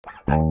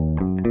Hi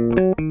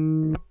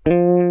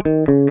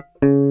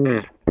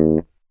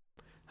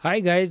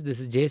guys, this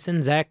is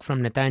Jason Zach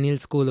from Nathaniel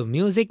School of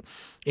Music.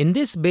 In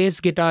this bass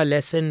guitar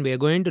lesson, we are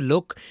going to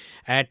look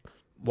at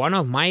one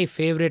of my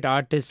favorite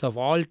artists of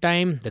all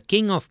time, the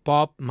king of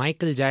pop,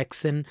 Michael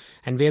Jackson,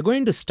 and we are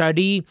going to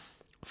study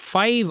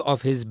 5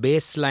 of his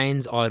bass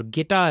lines or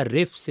guitar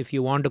riffs, if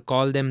you want to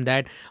call them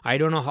that. I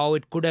don't know how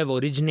it could have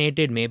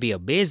originated, maybe a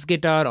bass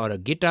guitar or a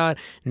guitar.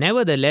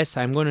 Nevertheless,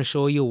 I'm going to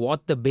show you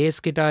what the bass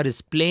guitar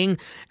is playing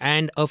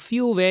and a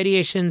few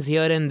variations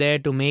here and there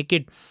to make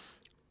it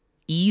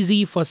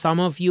easy for some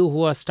of you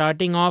who are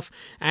starting off,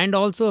 and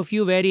also a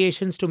few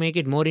variations to make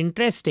it more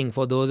interesting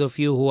for those of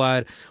you who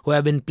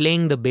have been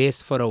playing the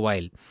bass for a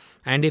while.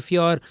 And if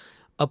you're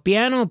a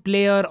piano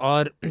player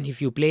or if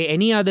you play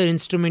any other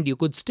instrument, you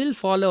could still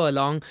follow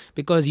along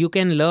because you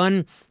can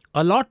learn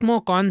a lot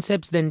more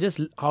concepts than just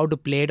how to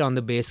play it on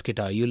the bass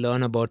guitar. You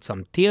learn about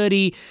some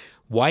theory,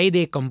 why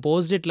they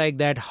composed it like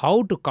that,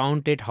 how to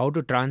count it, how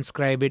to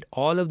transcribe it.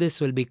 All of this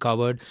will be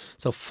covered.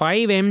 So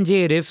 5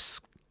 MJ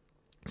riffs.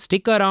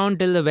 Stick around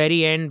till the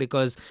very end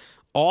because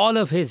all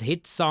of his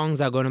hit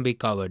songs are going to be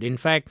covered. In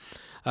fact,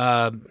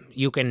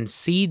 you can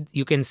see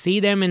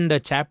them in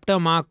the chapter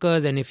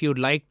markers, and if you'd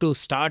like to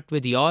start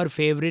with your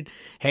favorite,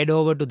 head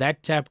over to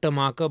that chapter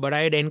marker. But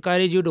I'd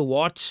encourage you to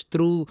watch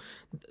through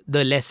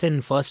the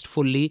lesson first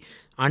fully,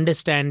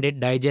 understand it,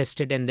 digest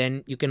it, and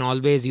then you can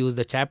always use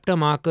the chapter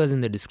markers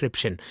in the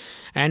description.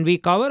 And we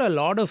cover a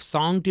lot of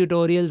song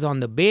tutorials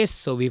on the bass,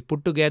 so we've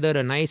put together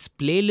a nice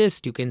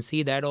playlist. You can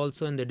see that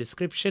also in the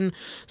description.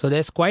 So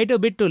there's quite a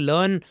bit to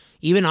learn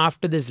even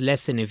after this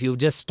lesson. If you've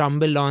just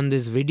stumbled on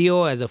this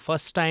video as a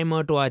first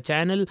timer to our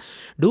channel,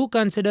 do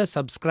consider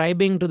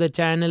subscribing to the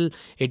channel.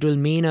 It will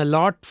mean a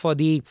lot for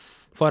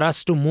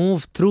us to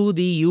move through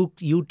the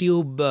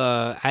YouTube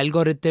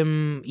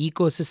algorithm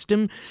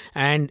ecosystem,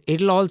 and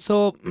it'll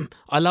also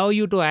allow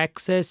you to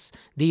access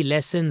the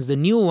lessons, the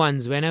new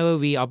ones, whenever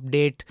we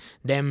update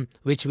them,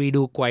 which we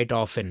do quite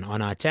often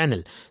on our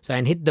channel. So,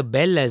 and hit the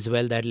bell as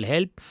well, that'll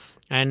help.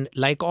 And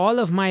like all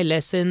of my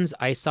lessons,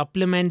 I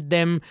supplement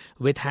them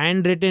with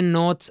handwritten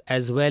notes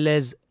as well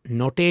as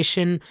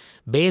notation.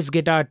 Bass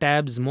guitar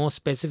tabs more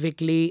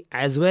specifically,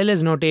 as well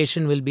as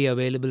notation, will be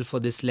available for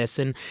this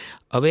lesson,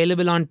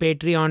 available on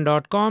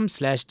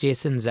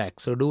patreon.com/jasonzach.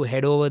 So do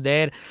head over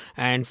there,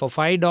 and for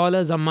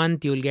 $5 a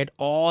month you'll get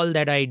all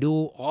that I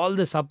do, all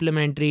the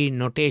supplementary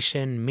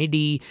notation,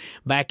 MIDI,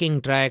 backing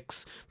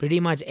tracks, pretty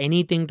much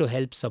anything to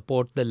help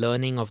support the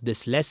learning of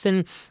this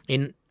lesson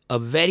in a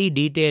very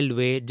detailed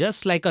way,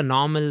 just like a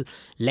normal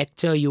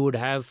lecture you would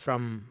have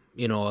from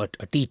a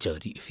teacher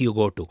if you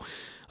go to.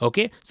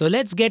 Okay, so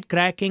let's get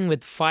cracking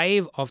with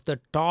 5 of the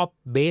top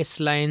bass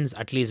lines,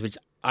 at least which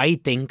I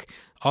think,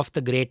 of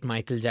the great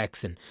Michael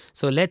Jackson.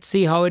 So let's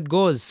see how it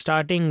goes,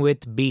 starting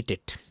with Beat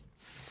It.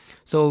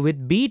 So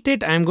with Beat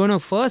It, I'm going to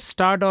first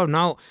start off.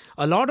 Now,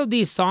 a lot of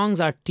these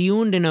songs are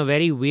tuned in a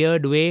very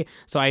weird way.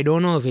 So I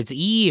don't know if it's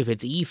E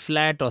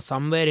flat or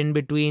somewhere in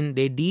between.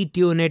 They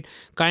detune it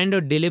kind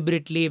of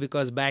deliberately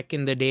because back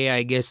in the day,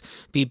 I guess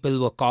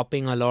people were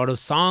copying a lot of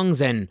songs,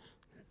 and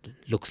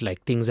looks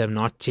like things have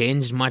not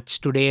changed much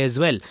today as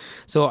well.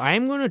 So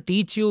I'm going to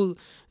teach you,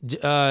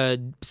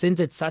 since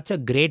it's such a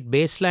great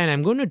bass line,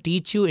 I'm going to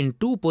teach you in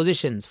 2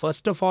 positions.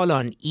 First of all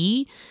on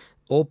E,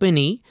 open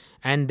E,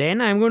 and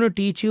then I'm going to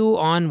teach you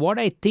on what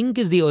I think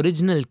is the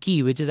original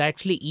key, which is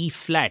actually E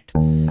flat.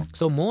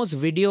 So most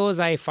videos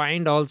I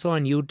find also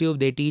on YouTube,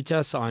 they teach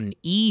us on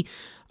E.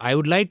 I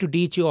would like to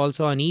teach you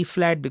also on E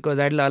flat because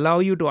that'll allow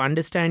you to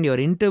understand your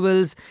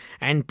intervals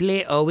and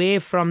play away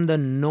from the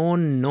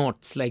known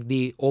notes like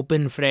the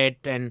open fret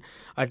and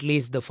at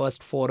least the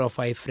first 4 or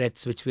 5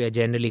 frets, which we are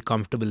generally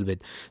comfortable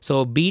with.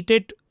 So Beat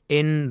It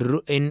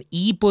in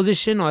E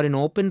position or in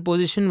open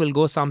position will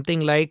go something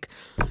like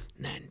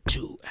and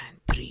 2 and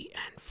 3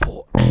 and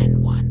 4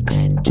 and 1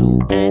 and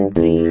 2 and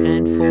 3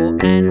 and 4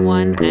 and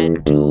 1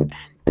 and 2 and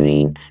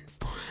 3 and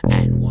 4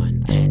 and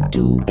 1 and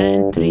 2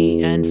 and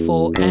 3 and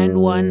 4 and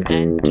 1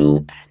 and 2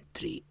 and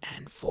 3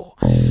 and 4.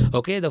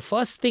 Okay, the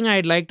first thing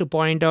I'd like to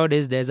point out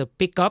is there's a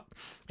pickup.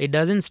 It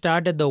doesn't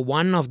start at the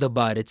 1 of the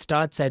bar. It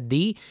starts at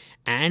the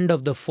and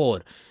of the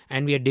 4.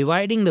 And we are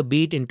dividing the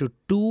beat into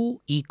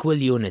 2 equal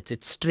units.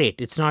 It's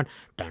straight. It's not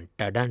dun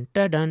ta dun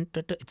ta dun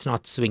ta ta. It's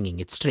not swinging.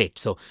 It's straight.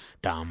 So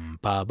dum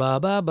ba ba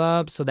ba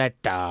ba. So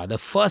that the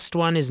first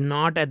one is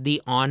not at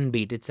the on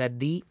beat. It's at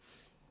the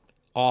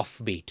off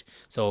beat.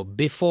 So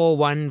before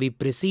 1, we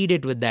precede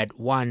it with that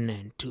 1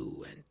 and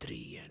 2 and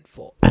 3 and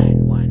 4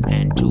 and 1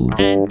 and 2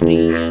 and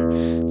 3, and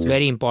it's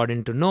very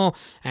important to know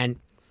and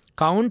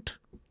count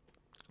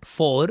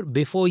 4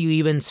 before you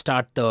even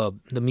start the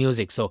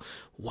music. So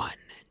 1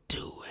 and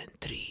 2 and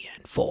 3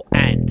 and 4,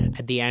 and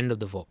at the end of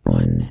the 4,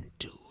 1 and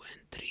 2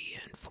 and 3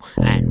 and 4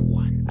 and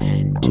 1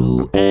 and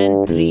 2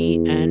 and 3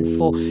 and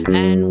 4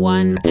 and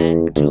 1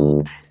 and 2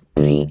 and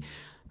 3.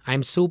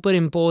 I'm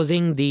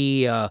superimposing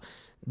the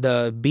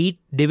the beat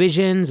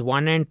divisions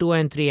 1 and 2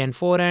 and 3 and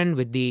 4 and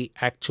with the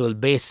actual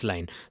bass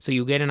line. So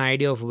you get an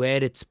idea of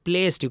where it's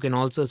placed. You can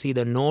also see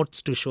the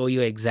notes to show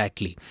you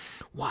exactly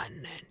 1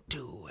 and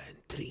 2 and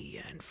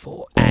 3 and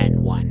 4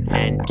 and 1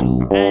 and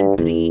 2 and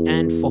 3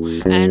 and 4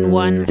 and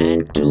 1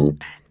 and 2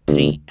 and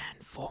 3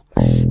 and 4,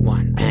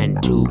 1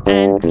 and 2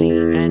 and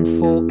 3 and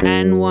 4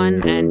 and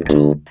 1 and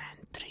 2 and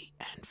 3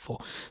 and 4.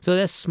 So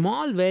there's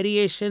small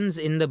variations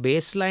in the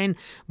bass line,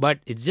 but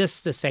it's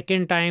just the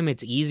second time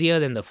it's easier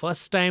than the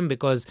first time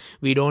because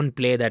we don't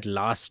play that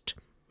last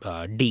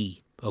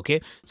D.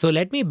 Okay, so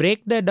let me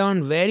break that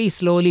down very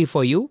slowly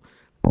for you.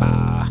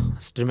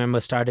 Remember,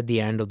 start at the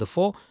end of the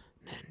 4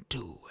 and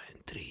 2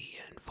 and 3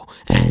 and 4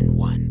 and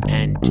 1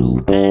 and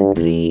 2 and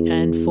 3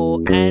 and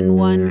 4 and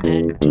 1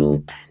 and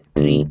 2 and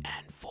 3 and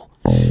 4,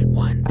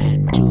 1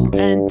 and 2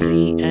 and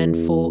 3 and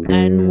 4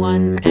 and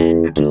 1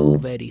 and 2,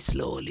 very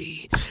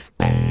slowly.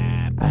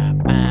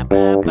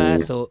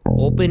 So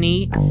open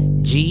E,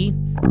 G,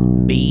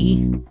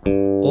 B,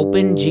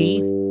 open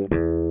G,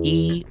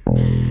 E.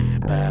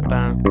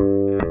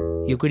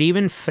 You could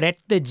even fret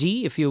the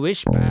G if you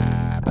wish.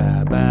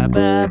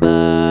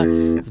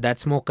 If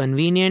that's more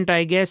convenient,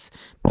 I guess.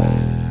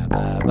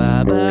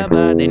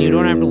 Then you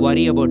don't have to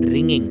worry about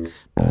ringing.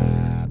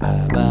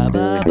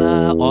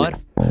 Or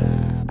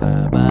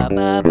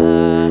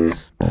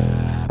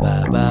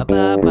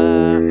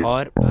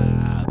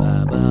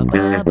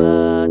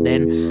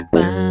then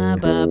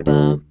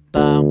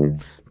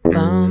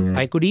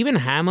I could even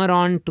hammer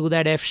on to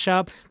that F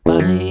sharp.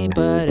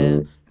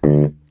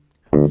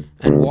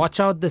 And watch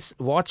for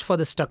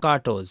the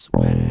staccatos.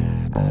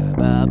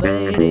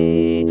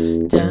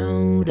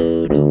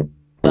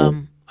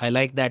 I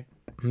like that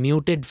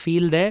muted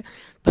feel there.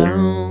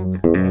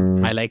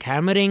 I like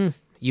hammering.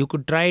 You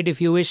could try it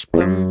if you wish.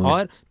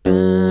 Or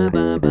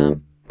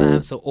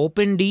so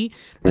open D,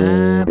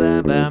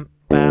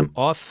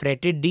 or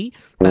fretted D.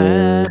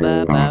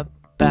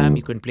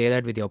 You can play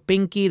that with your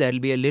pinky. That'll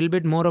be a little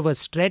bit more of a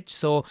stretch.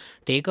 So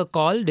take a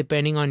call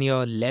depending on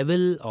your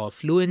level or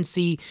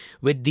fluency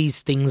with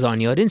these things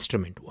on your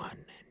instrument. 1 and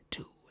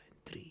 2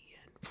 and 3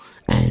 and 4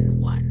 and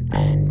 1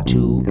 and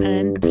 2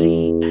 and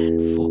 3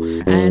 and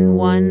 4 and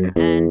 1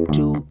 and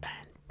 2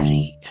 and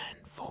 3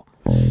 and 4,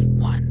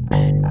 1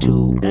 and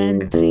 2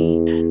 and 3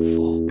 and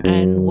 4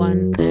 and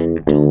 1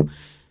 and 2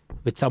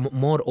 with some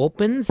more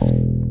opens.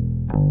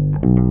 And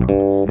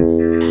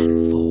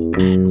 4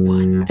 and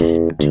 1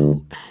 and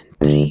 2 and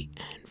 3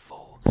 and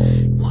 4,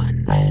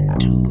 1 and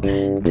 2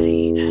 and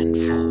 3 and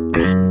 4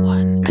 and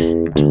 1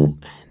 and 2 and.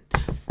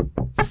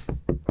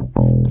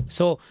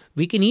 So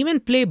we can even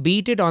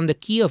beat it on the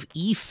key of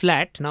E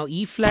flat. Now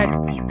E flat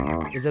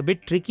is a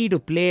bit tricky to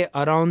play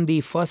around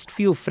the first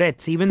few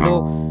frets, even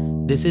though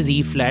this is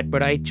E flat,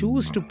 but I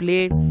choose to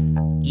play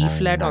E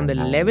flat on the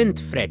 11th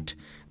fret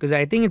because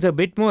I think it's a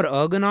bit more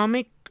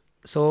ergonomic.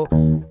 So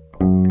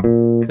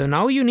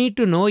now you need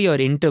to know your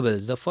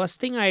intervals. The first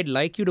thing I'd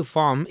like you to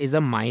form is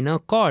a minor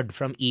chord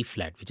from E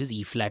flat, which is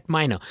E flat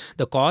minor.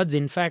 The chords,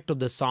 in fact, of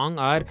the song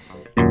are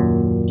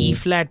E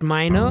flat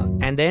minor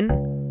and then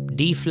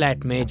D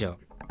flat major.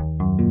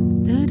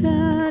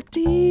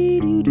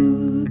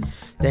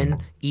 Then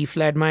E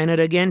flat minor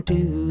again.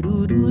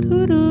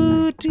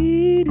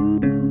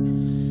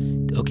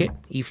 Okay,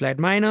 E flat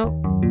minor.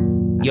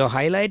 You're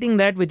highlighting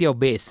that with your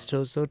bass.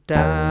 So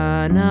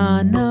ta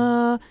na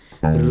na,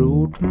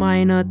 root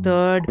minor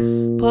third,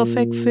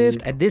 perfect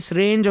fifth. At this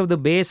range of the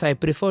bass, I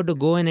prefer to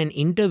go in an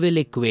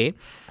intervallic way.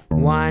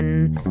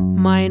 1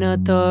 minor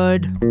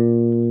third,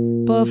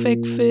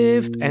 perfect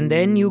fifth, and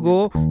then you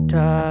go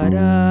ta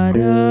da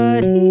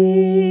da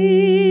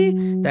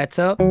dee.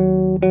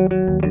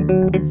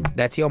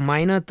 That's your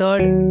minor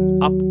third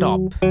up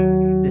top.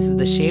 This is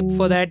the shape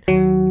for that.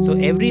 So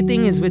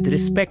everything is with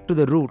respect to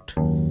the root.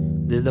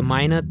 This is the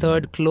minor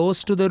third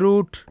close to the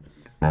root.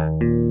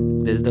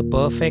 This is the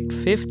perfect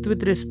fifth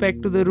with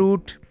respect to the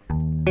root.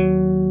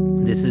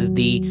 This is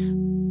the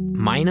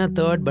minor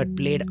third but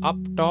played up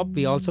top.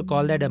 We also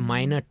call that a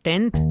minor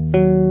 10th.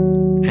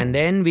 And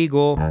then we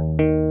go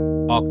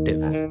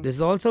octave. This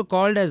is also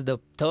called as the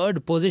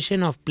third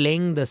position of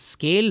playing the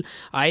scale.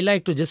 I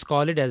like to just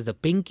call it as the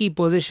pinky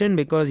position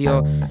because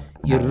your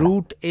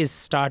root is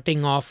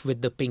starting off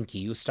with the pinky.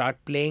 You start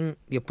playing,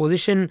 your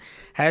position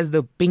has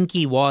the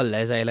pinky wall,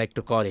 as I like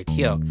to call it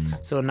here.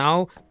 So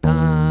now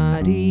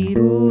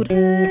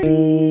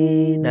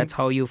that's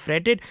how you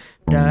fret it.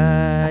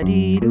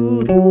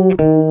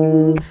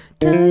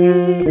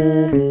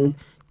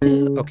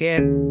 Okay,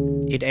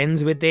 and it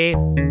ends with a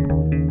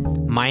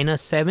minor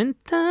 7th.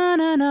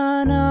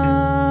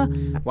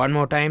 One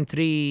more time.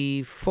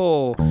 3,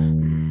 4.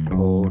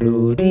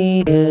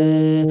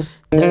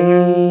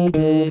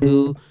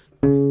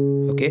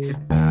 Okay.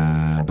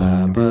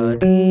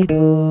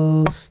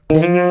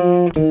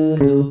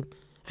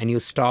 And you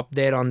stop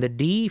there on the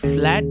D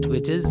flat,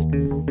 which is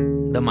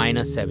the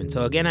minor 7.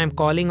 So again, I'm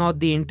calling out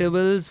the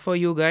intervals for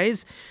you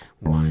guys.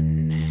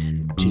 1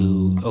 and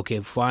 2. Okay,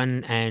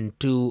 1 and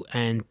 2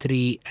 and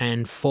 3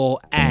 and 4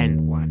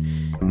 and 1.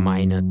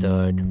 Minor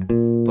third,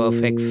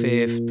 perfect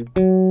fifth,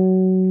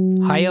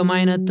 higher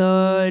minor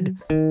third,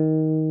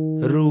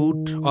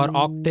 root or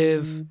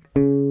octave.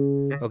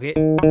 Okay.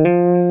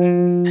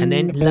 And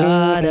then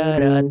la da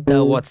da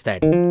da. What's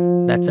that?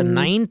 That's a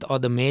ninth or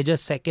the major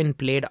second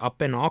played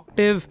up an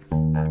octave.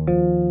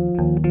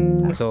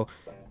 So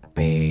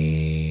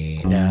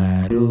pe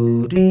da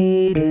do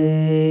di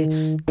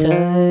de ta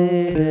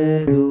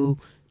da do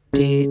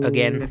ti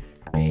again.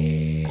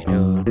 Pe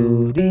do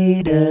do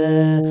di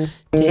da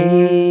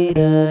ti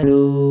da do.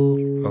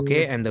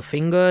 Okay, and the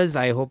fingers,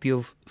 I hope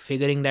you're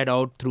figuring that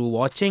out through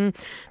watching.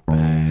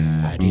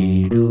 Pa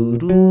di do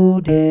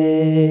do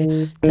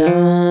de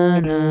ta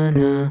na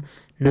na.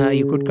 Now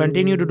you could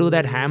continue to do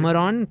that hammer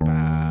on.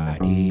 Pa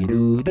di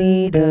do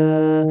di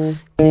da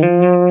ti.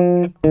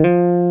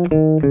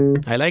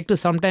 I like to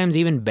sometimes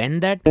even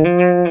bend that.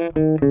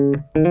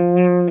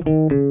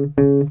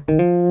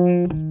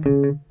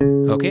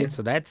 Okay,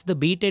 so that's the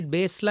Beat It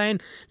bass line.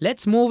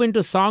 Let's move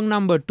into song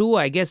number 2.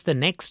 I guess the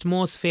next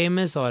most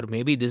famous, or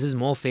maybe this is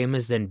more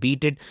famous than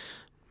Beat It.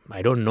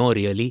 I don't know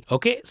really.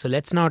 Okay, so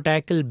let's now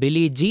tackle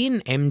Billie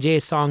Jean,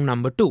 MJ song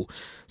number 2.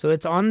 So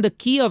it's on the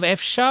key of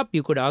F sharp.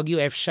 You could argue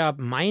F sharp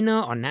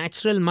minor or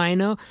natural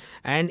minor.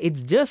 And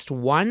it's just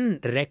one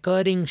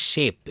recurring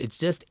shape. It's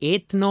just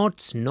 8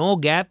 notes, no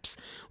gaps.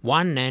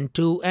 1 and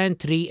 2 and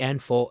 3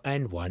 and 4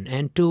 and 1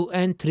 and 2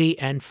 and 3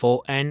 and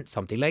 4 and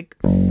something like.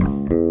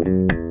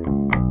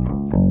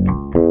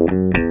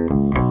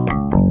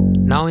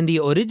 Now in the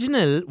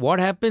original, what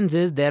happens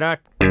is there are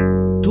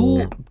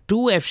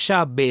two F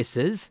sharp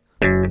basses,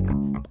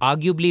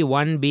 arguably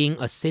one being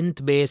a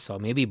synth bass or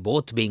maybe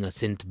both being a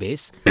synth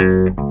bass.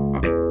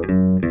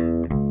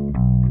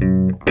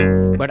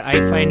 But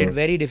I find it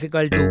very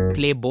difficult to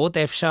play both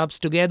F sharps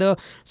together.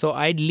 So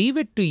I'd leave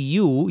it to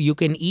you. You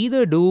can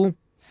either do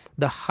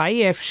the high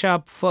F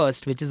sharp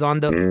first, which is on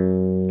the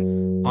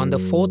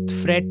 4th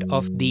fret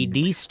of the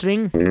D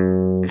string,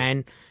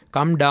 and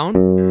come down.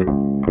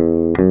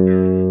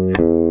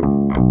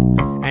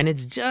 And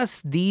it's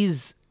just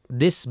this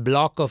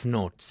block of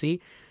notes. See?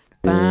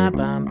 Pam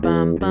pam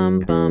pam pam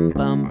pam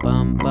pam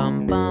pam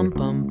pam pam pam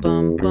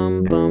pam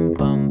pam pam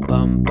pam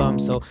pam pam.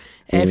 So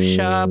F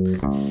sharp,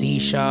 C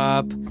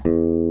sharp,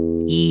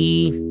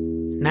 E,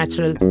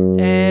 natural,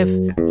 F,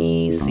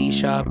 E, C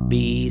sharp,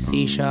 B,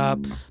 C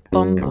sharp,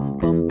 pum pum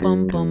pum pum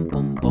pum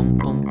pum pum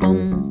pum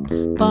pum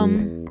pum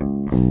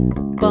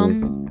pum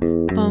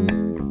pum.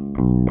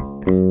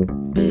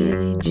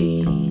 Billie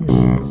Jean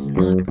is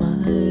not my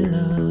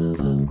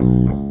lover.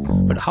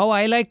 But how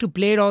I like to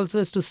play it also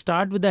is to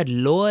start with that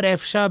lower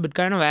F sharp. It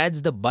kind of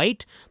adds the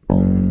bite.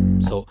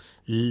 So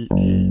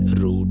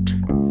root,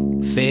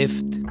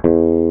 5th,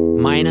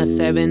 minor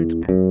 7th,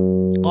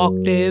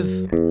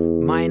 octave,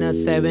 minor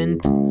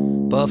 7th,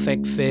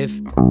 perfect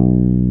 5th,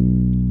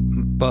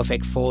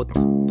 perfect 4th,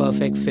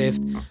 perfect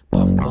 5th,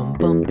 pum pum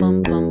pum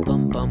pum pum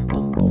pum pum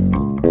pum pum.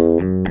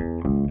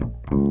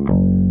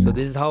 So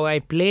this is how I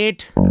play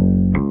it.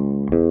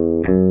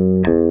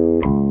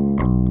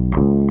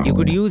 You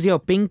could use your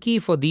pinky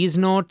for these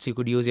notes. You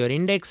could use your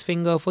index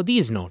finger for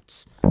these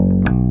notes.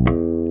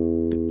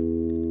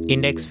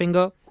 Index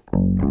finger,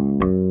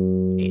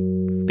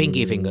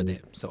 pinky finger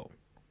there. So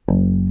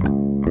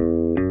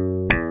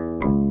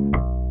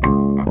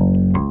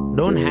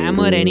don't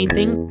hammer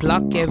anything,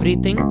 pluck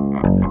everything.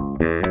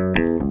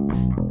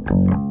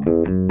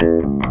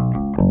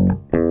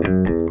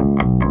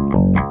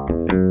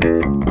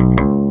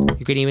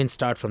 You can even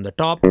start from the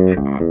top.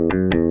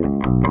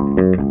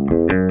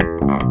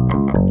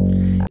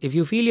 If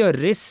you feel your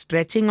wrist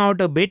stretching out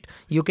a bit,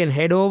 you can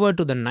head over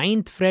to the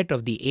 9th fret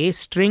of the A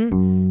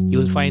string.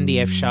 You'll find the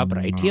F sharp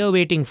right here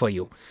waiting for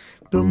you.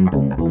 Boom,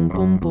 boom, boom,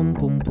 boom, boom,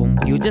 boom, boom.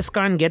 You just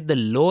can't get the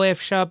low F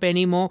sharp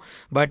anymore,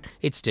 but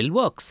it still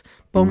works.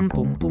 Boom,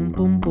 boom, boom,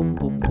 boom, boom,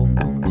 boom,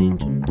 boom, boom.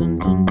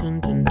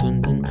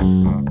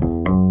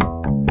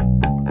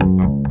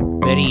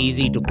 Very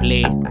easy to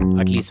play,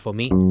 at least for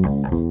me.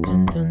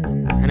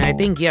 And I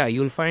think, yeah,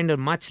 you'll find a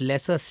much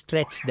lesser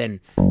stretch than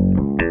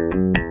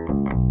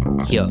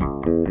here.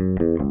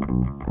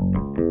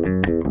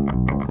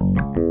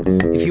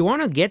 If you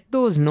want to get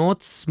those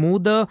notes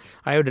smoother,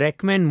 I would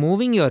recommend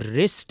moving your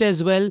wrist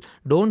as well.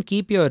 Don't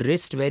keep your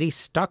wrist very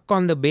stuck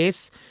on the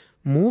bass.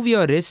 Move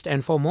your wrist,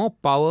 and for more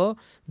power,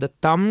 the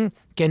thumb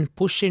can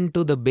push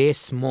into the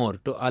bass more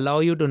to allow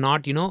you to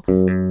not,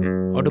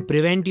 or to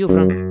prevent you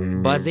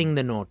from buzzing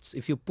the notes.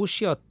 If you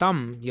push your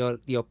thumb, your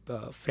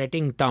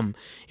fretting thumb,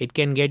 it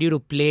can get you to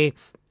play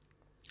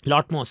a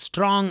lot more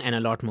strong and a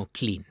lot more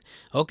clean.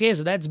 Okay,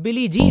 so that's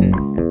Billie Jean.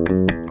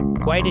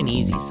 Quite an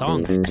easy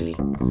song actually.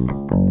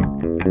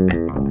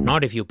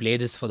 Not if you play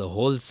this for the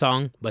whole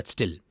song, but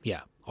still,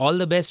 yeah. All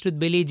the best with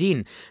Billie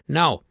Jean.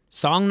 Now,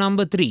 song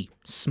number 3,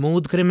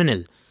 Smooth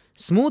Criminal.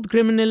 Smooth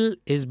Criminal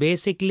is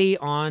basically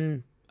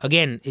on,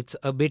 again, it's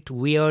a bit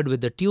weird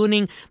with the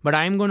tuning, but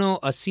I'm going to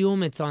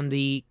assume it's on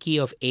the key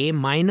of A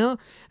minor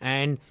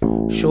and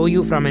show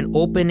you from an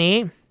open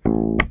A.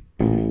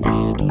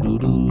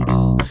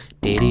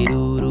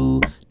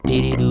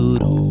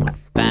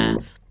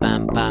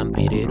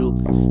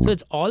 So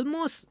it's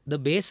almost, the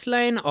bass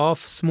line of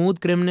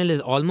Smooth Criminal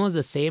is almost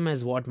the same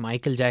as what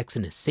Michael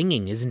Jackson is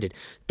singing, isn't it?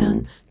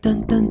 Dun,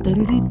 dun, dun,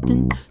 dun,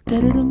 dun,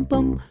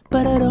 bum,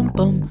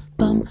 bum,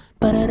 bum,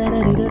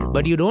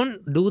 but you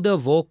don't do the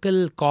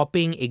vocal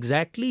copying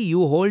exactly.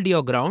 You hold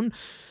your ground.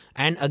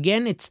 And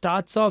again, it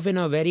starts off in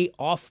a very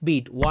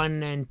offbeat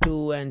 1 and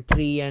 2 and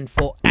 3 and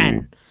 4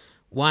 and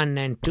 1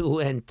 and 2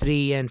 and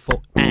 3 and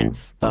 4 and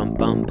bum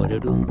bum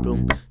ba-da-dum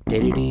bum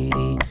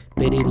da-da-dee-dee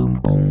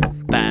bum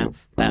bam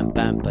bam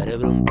bam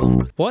ba-da-dum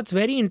bum. What's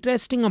very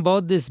interesting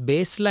about this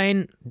bass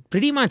line,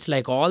 pretty much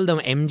like all the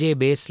MJ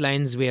bass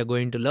lines we are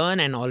going to learn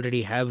and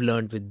already have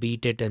learned with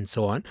Beat It and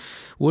so on,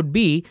 would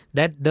be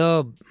that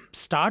the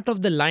start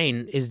of the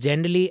line is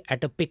generally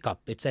at a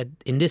pickup. It's at,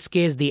 in this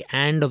case, the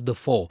and of the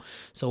 4.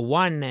 So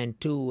 1 and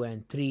 2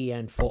 and 3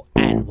 and 4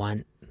 and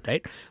 1.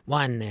 Right?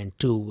 1 and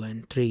 2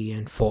 and 3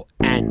 and 4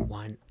 and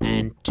 1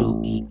 and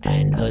 2 E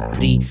and a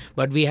 3.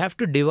 But we have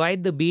to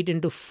divide the beat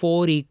into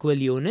 4 equal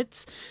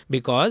units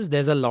because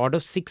there's a lot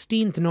of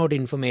 16th note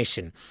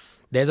information.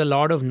 There's a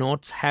lot of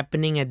notes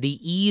happening at the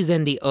E's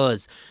and the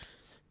E's.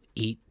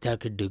 E,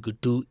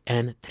 2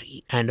 and a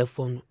 3 and a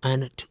 4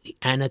 and a 2 E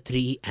and a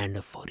 3 and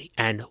a 4 E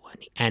and a 1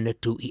 E and a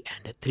 2 E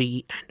and a 3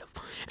 E and a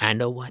 4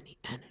 and a 1 E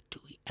and a 2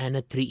 E and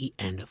a 3 E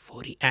and a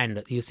 4 E.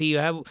 And you see, you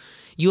have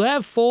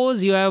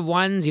 4s, you have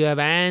 1s, you have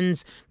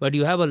ands, but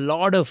you have a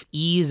lot of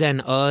E's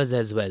and R's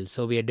as well.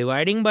 So we are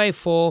dividing by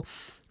 4.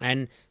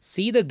 And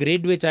see the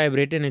grid which I have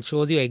written, it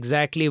shows you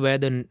exactly where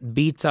the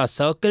beats are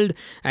circled,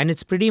 and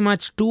it's pretty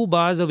much 2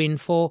 bars of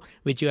info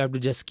which you have to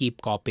just keep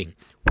copying.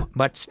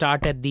 But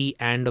start at the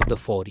end of the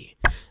 4.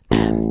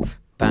 Pam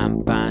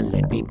pam,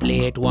 let me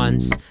play it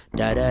once.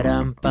 Da da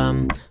dum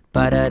pam,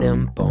 pa da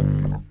dum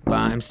pum.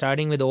 I'm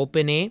starting with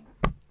open A.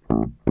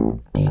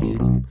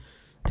 2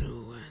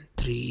 and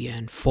 3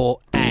 and 4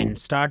 and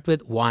start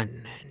with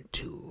 1 and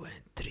 2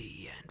 and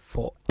 3 and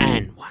 4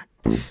 and 1.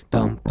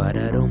 Pum pa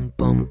da dum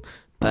pum.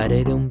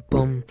 Ba-da-dum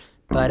pum,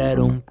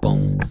 ba-da-dum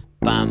pum,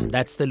 bam.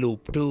 That's the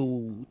loop.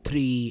 2,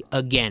 3,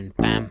 again.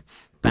 Bam,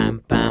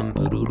 bam, bam,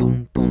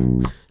 ba-da-dum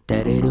pum,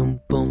 da-da-dum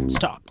pum.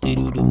 Stop,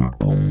 da-da-dum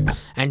pum.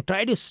 And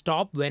try to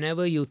stop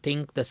whenever you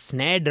think the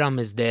snare drum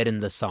is there in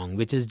the song,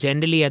 which is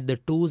generally at the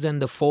 2s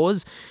and the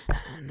 4s,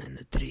 and then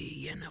a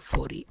 3 and a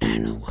 4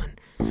 and a 1.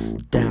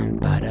 Down,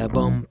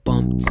 ba-da-bum,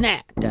 pum,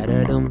 snare,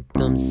 da-da-dum,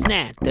 dum,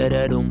 snare,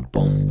 da-da-dum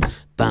pum,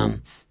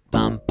 bam,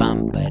 bam,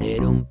 bam,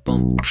 ba-da-dum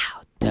pum, ow.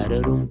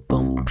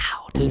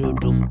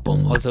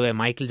 Also where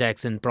Michael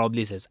Jackson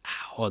probably says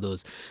ow, or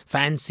those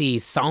fancy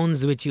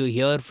sounds which you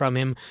hear from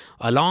him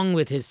along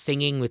with his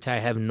singing, which I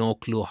have no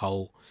clue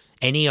how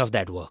any of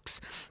that works.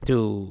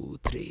 2,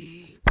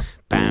 3,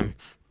 bam,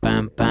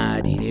 bam, pa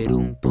di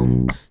dum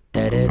pum,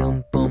 da da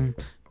dum pum,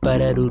 ba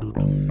da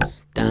dum,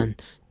 dun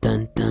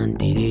dun dun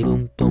di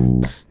dum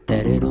pum,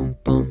 da da dum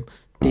pum,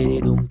 di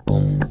dum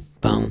pum,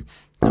 bam.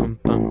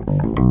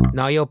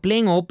 Now you're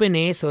playing open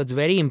A, so it's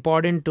very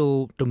important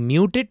to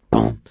mute it.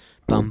 Pum,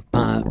 pum,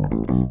 pum,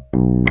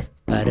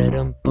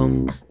 ba-da-dum,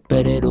 pum,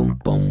 ba-da-dum,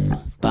 pum,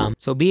 pum.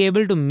 So be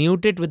able to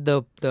mute it with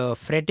the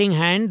fretting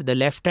hand, the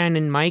left hand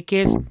in my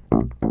case.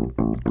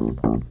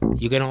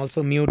 You can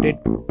also mute it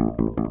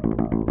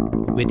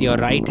with your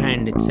right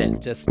hand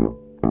itself. Just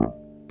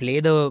play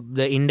the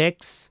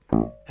index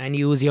and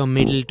use your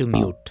middle to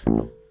mute.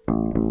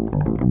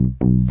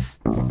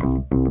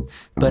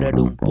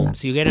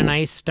 So you get a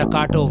nice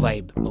staccato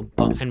vibe.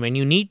 And when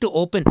you need to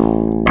open,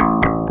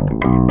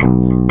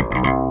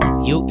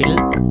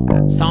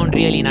 it'll sound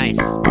really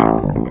nice.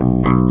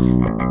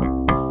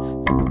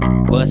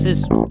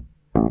 Versus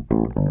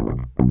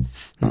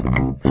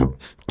you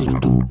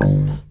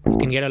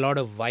can get a lot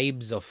of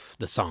vibes of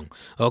the song.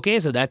 Okay,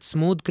 so that's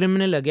Smooth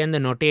Criminal. Again, the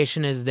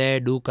notation is there.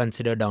 Do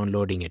consider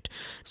downloading it.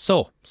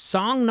 So,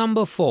 song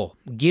number 4,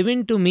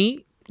 Given to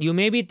Me. You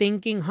may be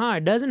thinking,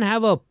 it doesn't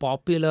have a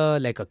popular,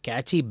 like a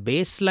catchy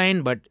bass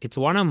line, but it's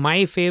one of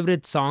my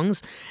favorite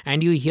songs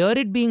and you hear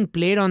it being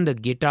played on the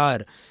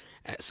guitar.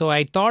 So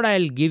I thought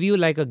I'll give you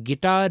like a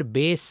guitar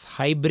bass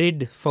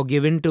hybrid for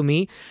Given to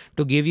Me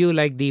to give you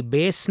like the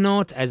bass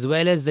notes as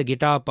well as the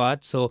guitar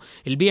part. So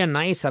it'll be a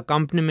nice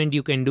accompaniment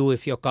you can do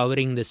if you're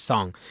covering this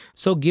song.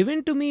 So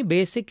Given to Me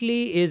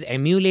basically is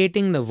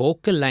emulating the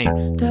vocal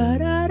line.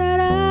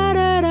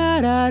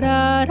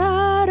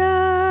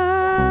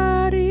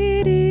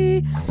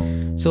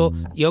 So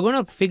you're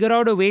going to figure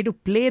out a way to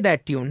play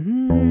that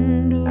tune.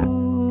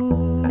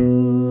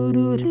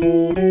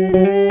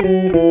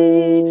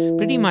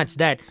 Pretty much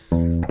that.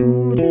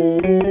 And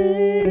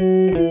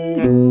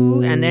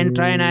then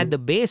try and add the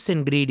bass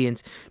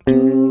ingredients. And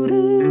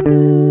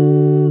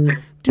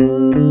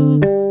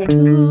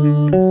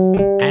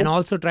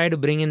also try to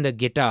bring in the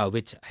guitar,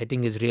 which I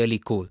think is really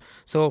cool.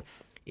 So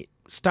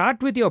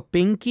start with your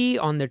pinky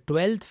on the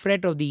 12th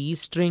fret of the E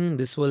string.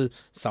 This will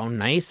sound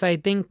nice, I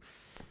think.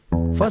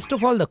 First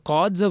of all, the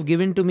chords of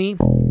Given to Me.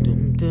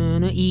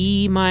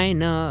 E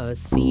minor,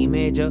 C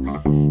major,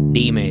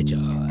 D major,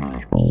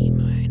 E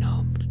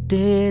minor,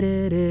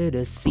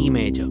 C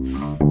major,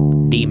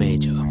 D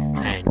major,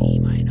 and E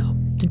minor.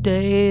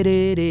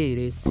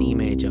 C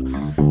major,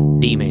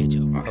 D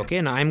major.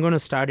 Okay, now I'm going to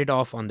start it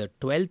off on the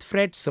 12th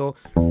fret. So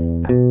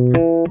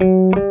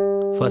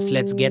first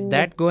let's get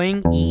that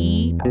going.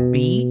 E,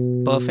 B,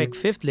 perfect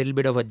fifth, little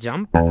bit of a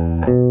jump.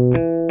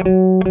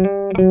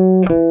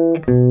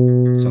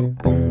 So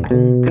boom,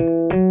 boom.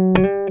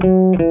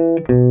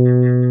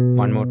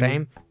 One more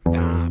time.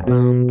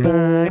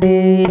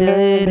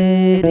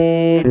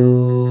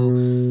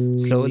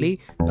 Slowly.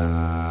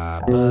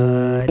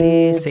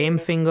 Same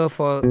finger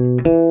for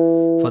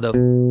the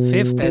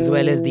fifth as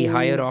well as the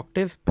higher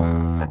octave.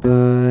 And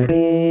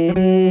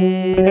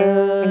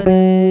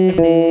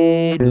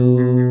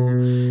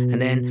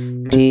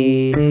then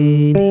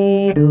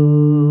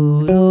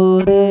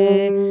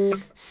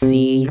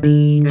C,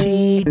 D,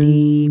 G,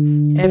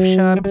 D, F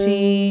sharp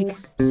G,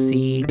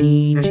 C,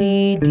 D,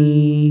 G,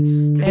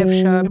 D, F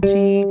sharp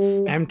G.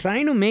 I'm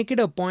trying to make it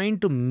a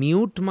point to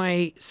mute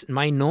my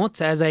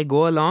notes as I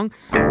go along.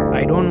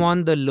 I don't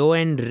want the low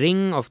end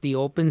ring of the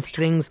open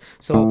strings,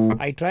 so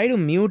I try to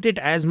mute it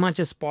as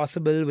much as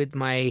possible with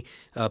my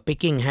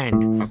picking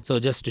hand. So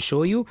just to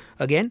show you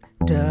again,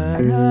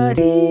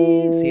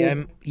 see,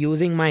 I'm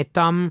using my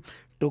thumb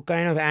to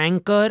kind of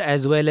anchor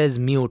as well as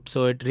mute,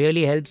 so it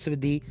really helps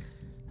with the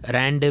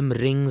random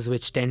rings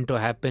which tend to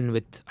happen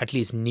with at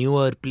least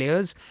newer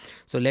players.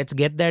 So let's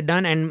get that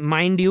done. And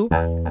mind you,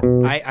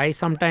 I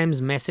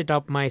sometimes mess it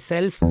up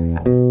myself.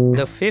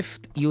 The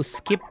fifth, you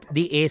skip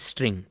the A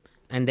string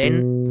and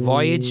then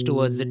voyage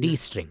towards the D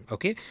string.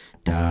 Okay,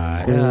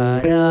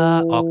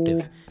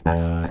 octave,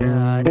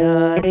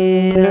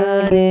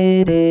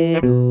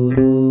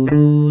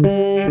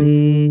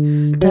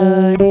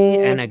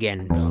 and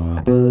again.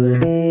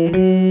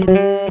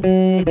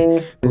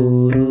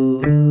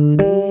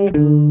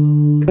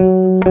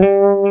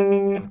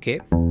 Okay,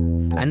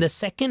 and the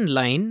second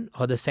line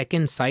or the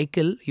second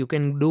cycle, you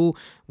can do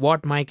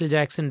what Michael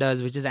Jackson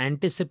does, which is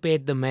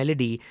anticipate the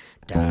melody.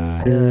 1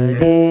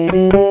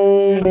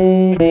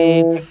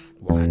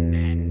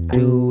 and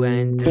 2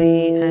 and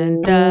 3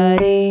 and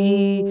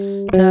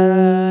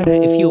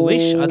if you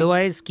wish,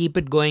 otherwise keep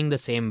it going the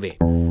same way.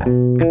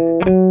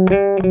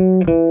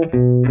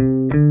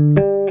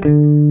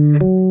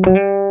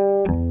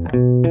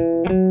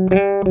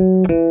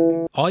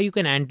 Or you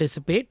can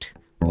anticipate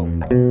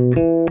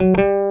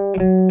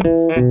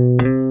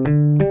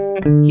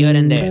here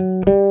and there,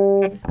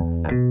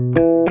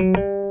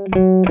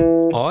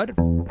 or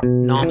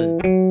normal.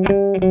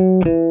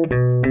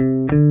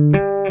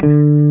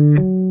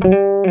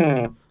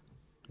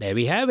 There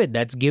we have it.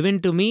 That's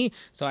given to me.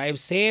 So I've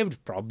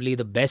saved probably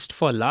the best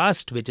for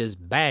last, which is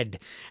bad.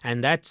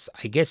 And that's,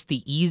 I guess,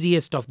 the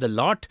easiest of the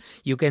lot.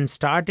 You can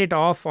start it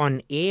off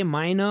on A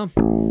minor,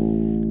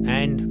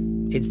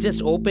 and it's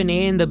just open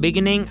A in the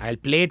beginning. I'll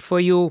play it for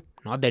you.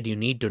 Not that you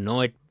need to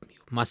know it. You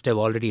must have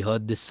already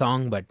heard this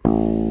song, but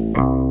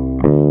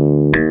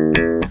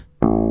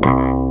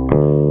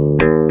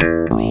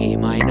A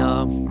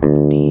minor,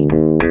 D,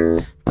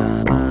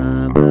 ba,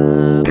 ba,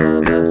 ba,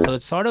 ba, ba. So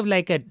it's sort of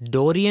like a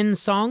Dorian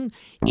song.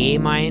 A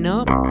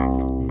minor,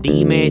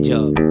 D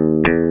major,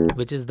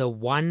 which is the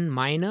 1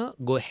 minor,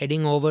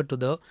 heading over to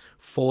the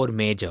 4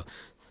 major.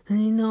 I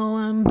know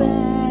I'm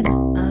bad,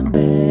 I'm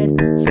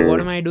bad. So what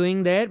am I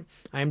doing there?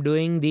 I'm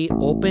doing the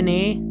open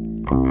A,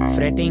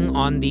 fretting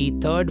on the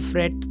 3rd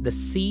fret, the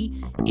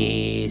C,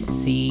 A,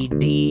 C,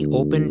 D,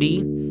 open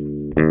D,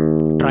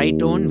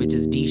 tritone, which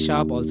is D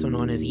sharp, also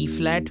known as E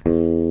flat,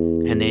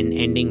 and then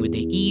ending with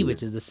the E,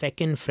 which is the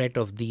 2nd fret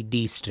of the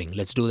D string.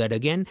 Let's do that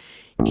again.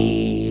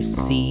 A,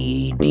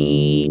 C,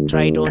 D,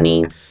 tritone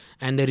E.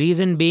 And the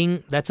reason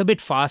being, that's a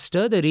bit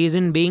faster. The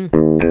reason being,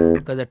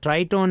 because a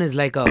tritone is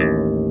like a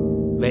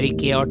very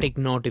chaotic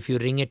note if you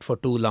ring it for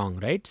too long,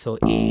 right? So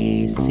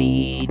A,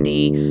 C,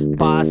 D,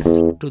 pass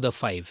to the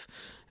 5.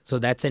 So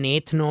that's an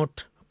 8th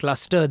note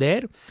cluster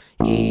there.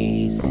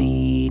 A,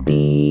 C,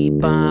 D,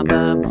 ba,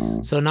 ba.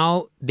 So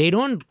now they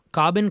don't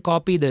carbon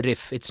copy the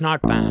riff. It's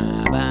not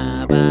ba,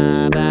 ba,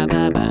 ba, ba,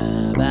 ba,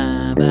 ba,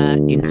 ba, ba.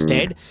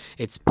 Instead,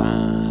 it's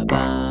ba,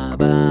 ba,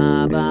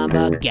 ba, ba,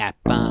 ba, gap,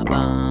 ba,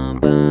 ba,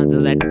 ba.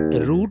 So that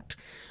root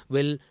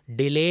will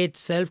delay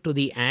itself to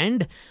the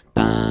and.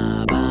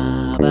 Ba,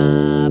 ba,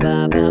 ba,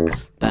 ba, ba,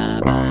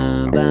 ba,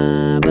 ba, ba,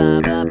 ba,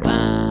 ba, ba, ba,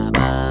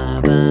 ba,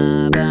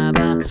 ba,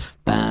 ba,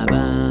 ba,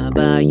 ba,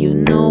 ba. You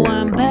know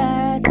I'm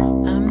bad,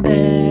 I'm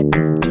bad.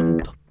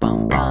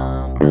 Bum,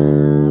 bum,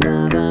 bum,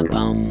 ba, ba,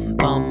 bum,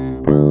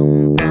 bum,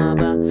 bum, ba,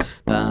 ba,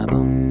 ba,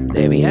 boom.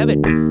 There we have it.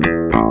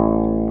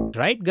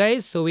 Right,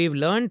 guys? So we've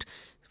learned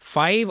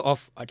 5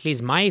 of at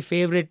least my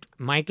favorite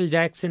Michael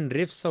Jackson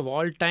riffs of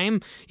all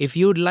time. If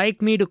you'd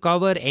like me to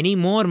cover any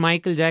more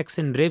Michael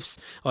Jackson riffs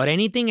or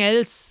anything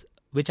else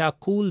which are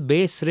cool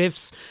bass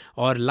riffs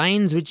or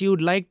lines which you'd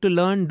like to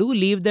learn, do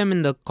leave them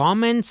in the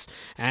comments.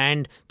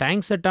 And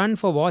thanks a ton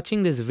for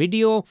watching this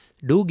video.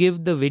 Do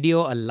give the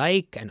video a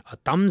like and a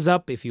thumbs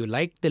up if you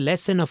liked the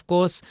lesson, of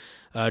course.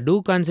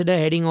 Do consider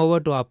heading over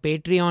to our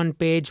Patreon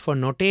page for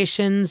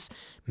notations,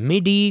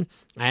 MIDI,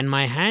 and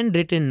my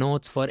handwritten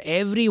notes for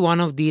every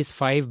one of these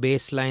 5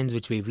 bass lines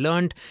which we've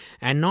learned,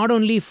 and not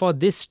only for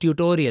this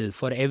tutorial,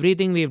 for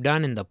everything we've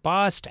done in the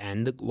past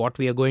and what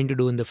we are going to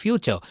do in the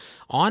future.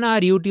 On our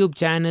YouTube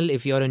channel,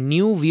 if you're a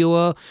new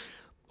viewer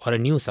or a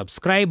new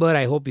subscriber,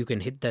 I hope you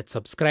can hit that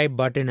subscribe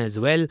button as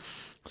well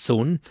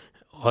soon,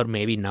 or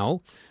maybe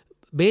now.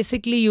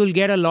 Basically, you'll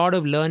get a lot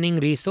of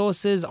learning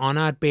resources on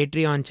our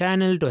Patreon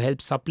channel to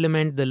help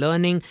supplement the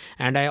learning.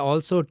 And I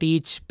also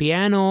teach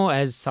piano,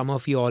 as some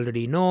of you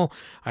already know.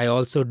 I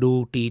also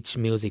do teach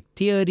music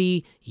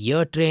theory,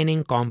 ear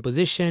training,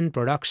 composition,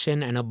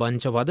 production, and a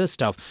bunch of other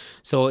stuff.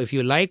 So if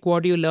you like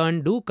what you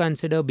learn, do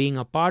consider being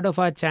a part of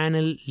our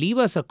channel. Leave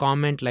us a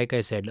comment like I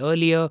said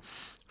earlier,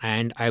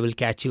 and I will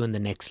catch you in the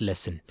next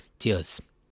lesson. Cheers.